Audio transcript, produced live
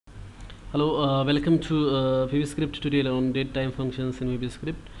Hello, welcome to vbscript tutorial on date time functions in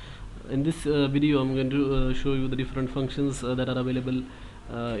vbscript. In this video I'm going to show you the different functions that are available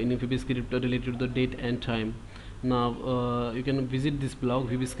in vbscript related to the date and time. Now you can visit this blog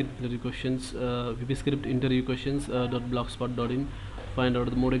vbscript interview questions, vbscript interview questions .blogspot.in, find out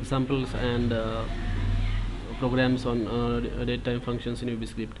the more examples and programs on date time functions in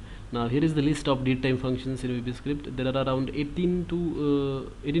vbscript. Now here is the list of date time functions in vbscript. There are around 18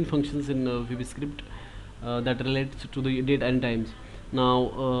 functions in vbscript that relates to the date and times.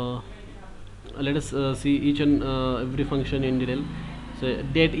 Now let us see each and every function in detail. So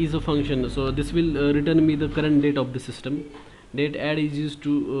date is a function, so this will return me the current date of the system. Dateadd is used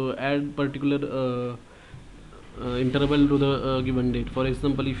to add particular interval to the given date. For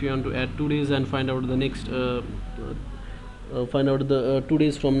example, if you want to add 2 days and find out the next find out the 2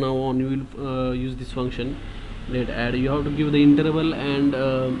 days from now on, you will use this function dateadd. You have to give the interval and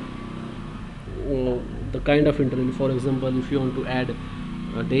the kind of interval. For example, if you want to add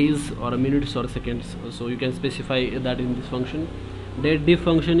days or minutes or seconds, so you can specify that in this function. Datediff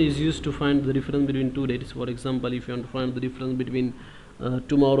function is used to find the difference between two dates. For example, if you want to find the difference between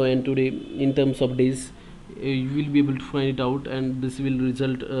tomorrow and today in terms of days, you will be able to find it out, and this will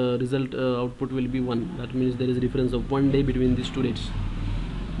result output will be 1. That means there is a difference of 1 day between these two dates.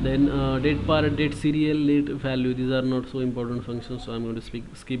 Then date part, date serial, date value, these are not so important functions, so I'm going to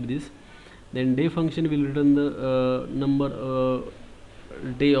skip this. Then day function will return the number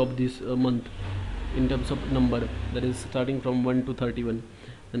day of this month in terms of number, that is starting from 1 to 31.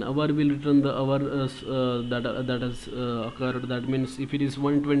 Then hour will return the hour that has occurred. That means if it is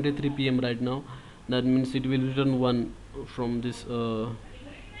 1:23 p.m. right now, that means it will return 1 from this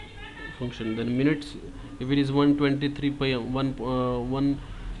function. Then minutes, if it is 1:23 p.m.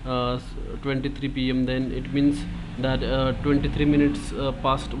 23 p.m., then it means that 23 minutes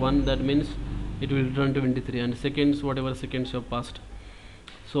past 1, that means it will return 23. And seconds, whatever seconds have passed.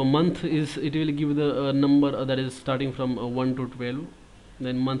 So month is, it will give the number that is starting from 1 to 12.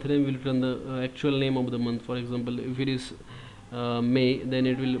 Then month name will return the actual name of the month. For example, if it is May, then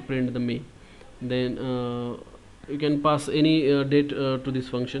it will print the May. Then you can pass any date to this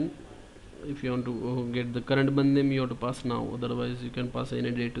function. If you want to get the current month name, you have to pass now, otherwise you can pass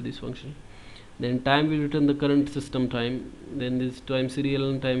any date to this function. Then time will return the current system time. Then this time serial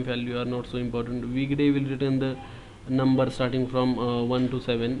and time value are not so important. Weekday will return the number starting from 1 to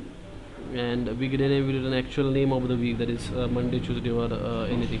 7, and weekday name will return actual name of the week, that is Monday, Tuesday, or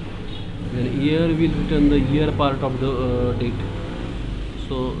anything. Then year will return the year part of the date.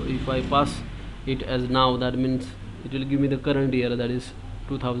 So if I pass it as now, that means it will give me the current year, that is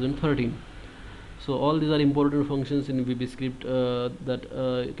 2013. So all these are important functions in vbscript that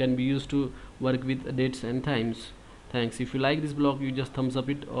can be used to work with dates and times. Thanks. If you like this blog, you just thumbs up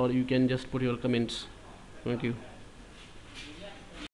it, or you can just put your comments. Thank you.